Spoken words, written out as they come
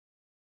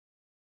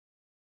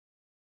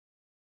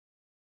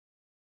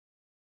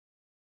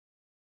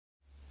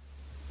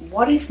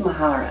What is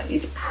Mahara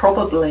is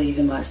probably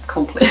the most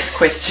complex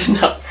question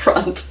up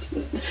front.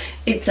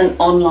 It's an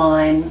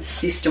online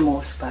system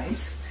or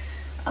space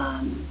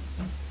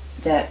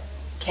that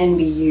can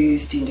be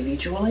used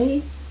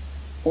individually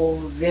or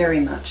very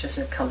much as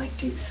a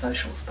collective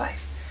social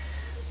space.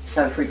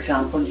 So for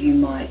example, you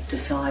might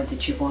decide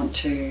that you want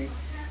to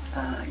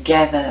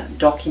gather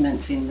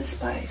documents in the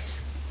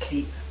space,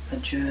 keep a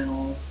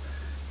journal,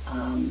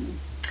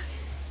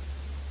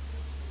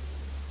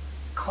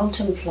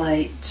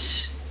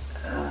 contemplate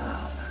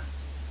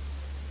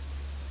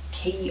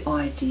key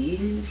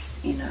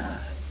ideas in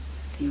a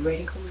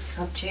theoretical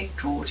subject,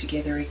 draw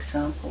together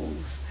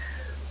examples,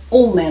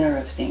 all manner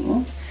of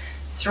things,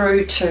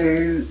 through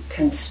to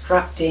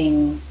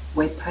constructing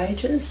web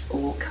pages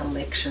or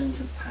collections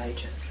of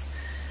pages.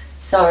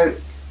 So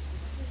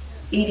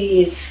it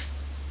is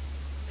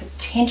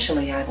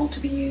potentially able to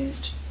be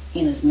used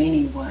in as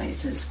many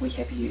ways as we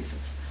have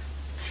users.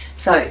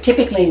 So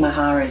typically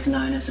Mahara is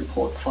known as a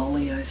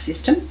portfolio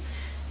system,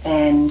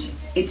 and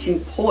it's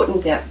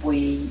important that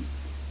we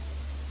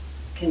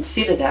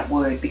consider that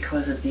word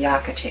because of the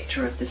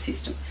architecture of the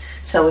system.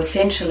 So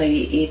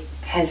essentially it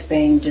has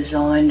been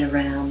designed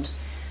around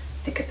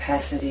the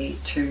capacity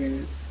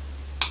to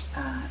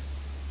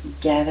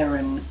gather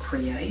and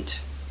create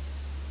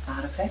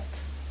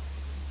artefacts,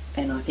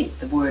 and I think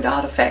the word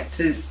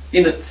artefacts is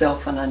in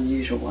itself an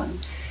unusual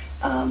one,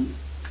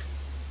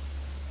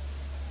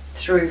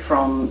 through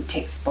from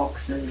text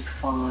boxes,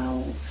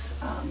 files,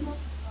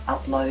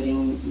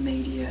 uploading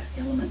media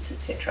elements,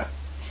 etc.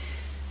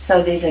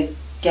 So there's a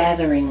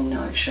gathering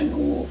notion,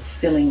 or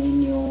filling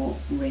in your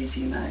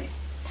resume.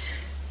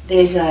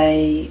 There's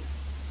a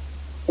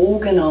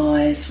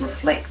organise,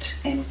 reflect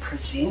and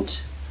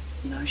present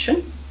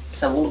notion.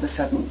 So all of a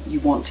sudden you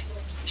want to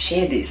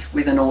share this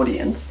with an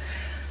audience.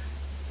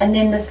 And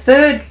then the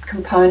third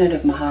component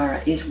of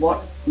Mahara is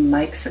what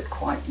makes it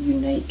quite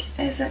unique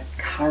as a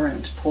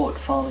current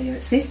portfolio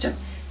system,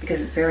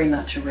 because it's very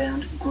much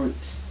around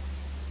groups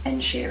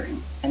and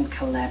sharing and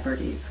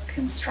collaborative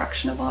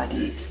construction of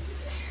ideas.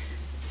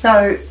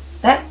 So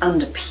that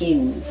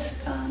underpins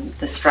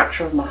the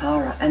structure of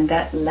Mahara, and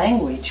that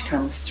language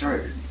comes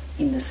through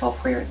in the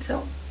software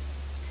itself.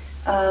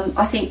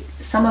 I think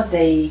some of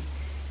the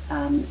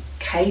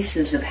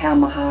cases of how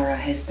Mahara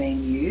has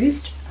been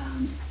used,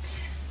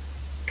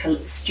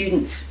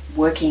 students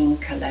working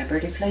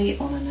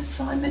collaboratively on an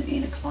assignment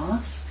in a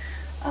class,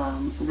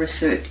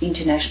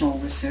 international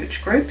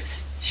research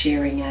groups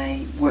sharing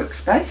a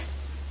workspace.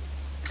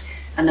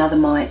 Another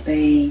might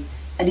be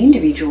an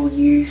individual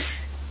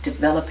use,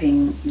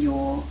 developing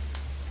your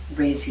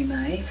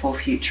resume for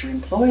future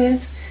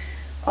employers,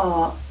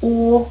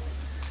 or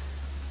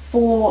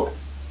for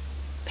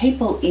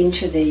people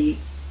into the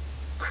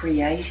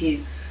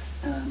creative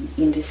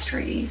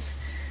industries,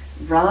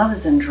 rather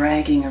than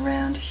dragging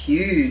around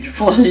huge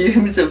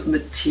volumes of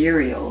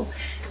material,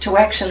 to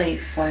actually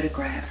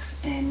photograph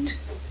and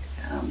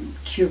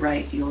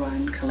curate your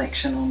own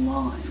collection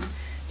online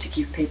to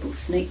give people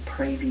sneak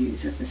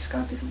previews of the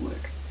scope of the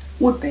work,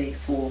 would be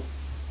for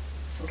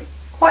sort of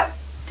quite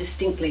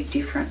distinctly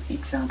different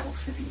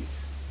examples of use.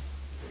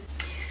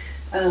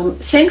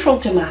 Central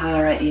to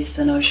Mahara is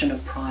the notion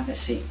of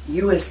privacy.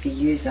 You as the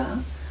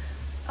user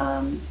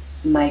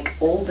make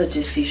all the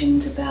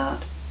decisions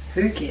about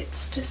who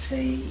gets to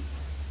see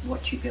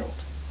what you build.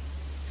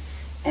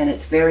 And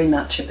it's very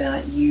much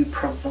about you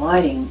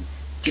providing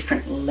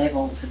different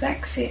levels of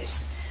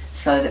access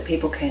so that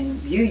people can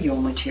view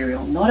your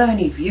material, not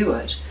only view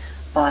it,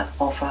 but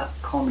offer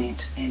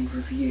comment and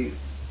review.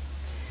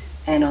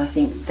 And I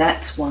think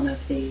that's one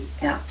of the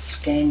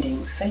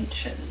outstanding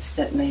features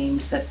that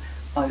means that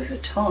over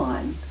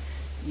time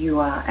you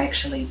are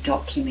actually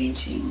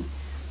documenting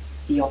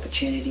the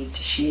opportunity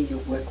to share your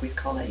work with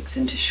colleagues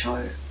and to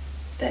show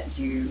that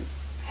you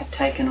have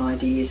taken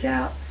ideas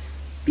out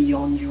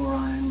beyond your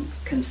own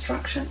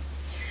construction.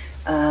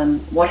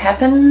 What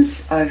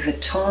happens over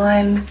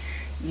time,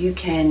 you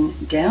can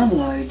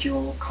download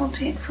your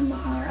content from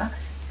Mahara,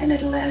 and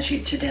it allows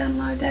you to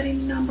download that in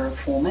a number of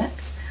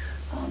formats.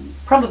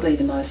 Probably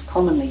the most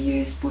commonly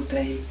used would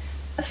be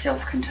a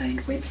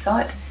self-contained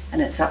website,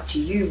 and it's up to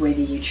you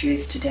whether you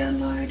choose to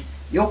download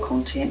your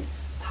content,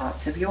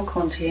 parts of your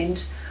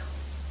content,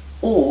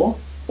 or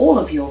all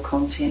of your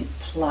content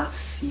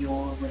plus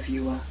your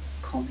reviewer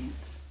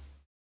comments.